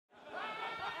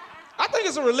think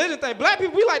it's a religion thing. Black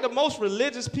people, we like the most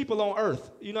religious people on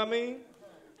earth. You know what I mean?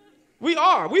 We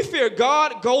are. We fear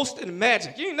God, ghosts, and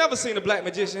magic. You ain't never seen a black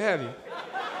magician, have you?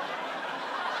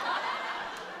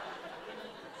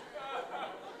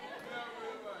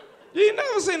 You ain't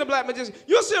never seen a black magician.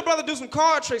 You'll see a brother do some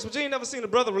card tricks, but you ain't never seen a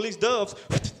brother release doves.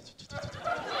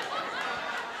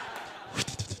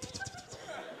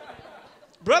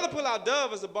 Brother pull out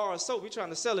Dove as a bar of soap. We trying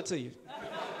to sell it to you.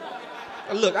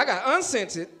 Now look, I got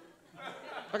unscented.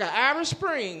 I got Irish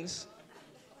Springs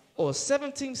or a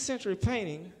 17th century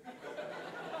painting.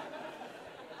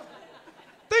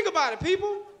 Think about it,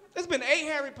 people. There's been 8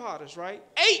 Harry Potters, right?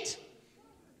 8!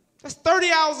 That's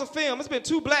 30 hours of film. It's been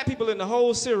 2 black people in the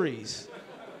whole series.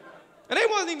 And they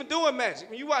wasn't even doing magic.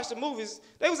 When you watch the movies,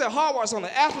 they was at Hogwarts on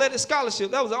an athletic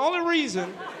scholarship. That was the only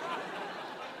reason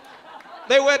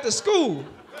they were at the school.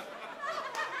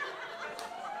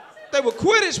 They were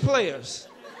Quidditch players.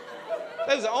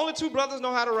 They was the only 2 brothers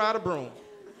know how to ride a broom.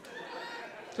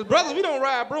 Because brothers, we don't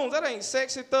ride brooms. That ain't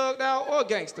sexy, thugged out, or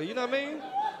gangster. You know what I mean?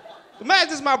 Imagine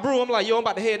this is my broom. I'm like, yo, I'm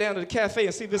about to head down to the cafe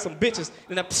and see if there's some bitches.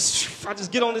 And I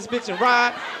just get on this bitch and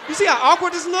ride. You see how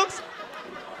awkward this looks?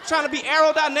 Trying to be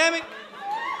aerodynamic.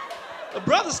 The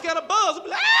brother's scared of buzz. I'll be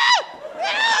like, ah!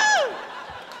 Ah!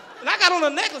 And I got on a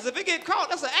necklace. If it get caught,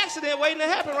 that's an accident waiting to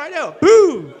happen right there.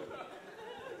 Boom!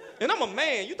 And I'm a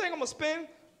man. You think I'm going to spend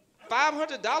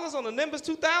 $500 on the Nimbus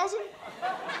 2000?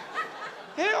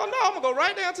 Hell no. I'm going to go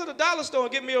right down to the dollar store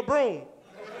and get me a broom.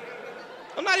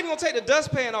 I'm not even going to take the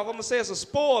dustpan off. I'm going to say it's a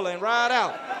spoiler and ride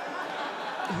out.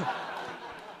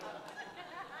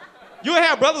 You'll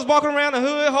have brothers walking around the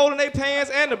hood holding their pants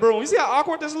and the broom. You see how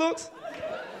awkward this looks?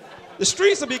 The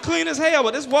streets will be clean as hell,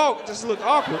 but this walk just looks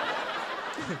awkward.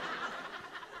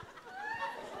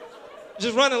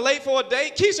 Just running late for a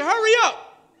date. Keisha, hurry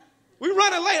up. We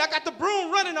running late. I got the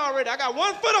broom running already. I got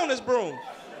 1 foot on this broom.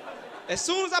 As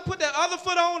soon as I put that other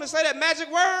foot on and say that magic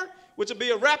word, which will be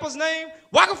a rapper's name,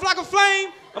 Waka Flocka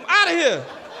Flame, I'm out of here.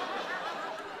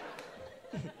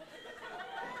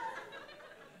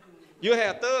 You'll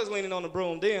have thugs leaning on the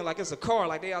broom then like it's a car,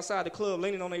 like they outside the club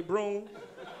leaning on their broom.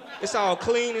 It's all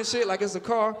clean and shit like it's a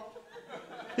car.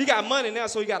 He got money now,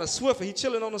 so he got a Swiffer. He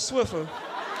chilling on a Swiffer.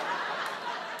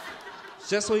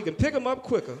 Just so he can pick him up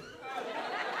quicker.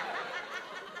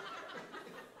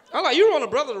 I'm like, you want a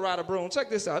brother to ride a broom. Check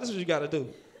this out. This is what you got to do.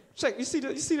 Check. You see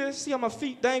this? See how my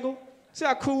feet dangle? See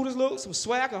how cool this looks? Some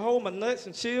swag. I can hold my nuts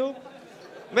and chill.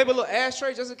 Maybe a little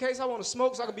ashtray just in case I want to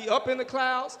smoke so I can be up in the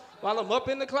clouds while I'm up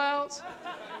in the clouds.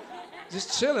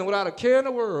 Just chilling without a care in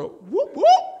the world. Whoop, whoop.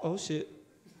 Oh, shit.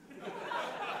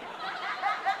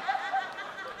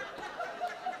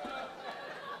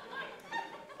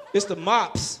 It's the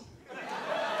mops.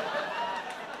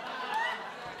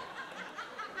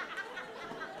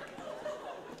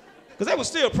 Because they will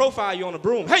still profile you on the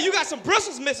broom. Hey, you got some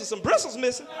bristles missing,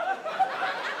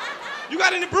 You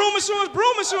got any broom insurance?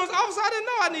 Broom insurance. Officer, I didn't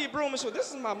know I need broom insurance.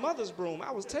 This is my mother's broom. I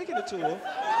was taking it to her.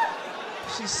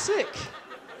 She's sick.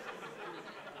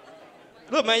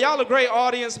 Look, man, y'all a great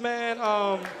audience, man.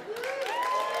 I'm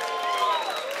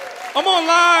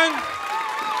online,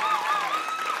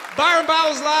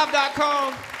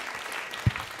 ByronBowelsLive.com.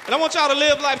 And I want y'all to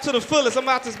live life to the fullest. I'm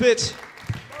out this bitch.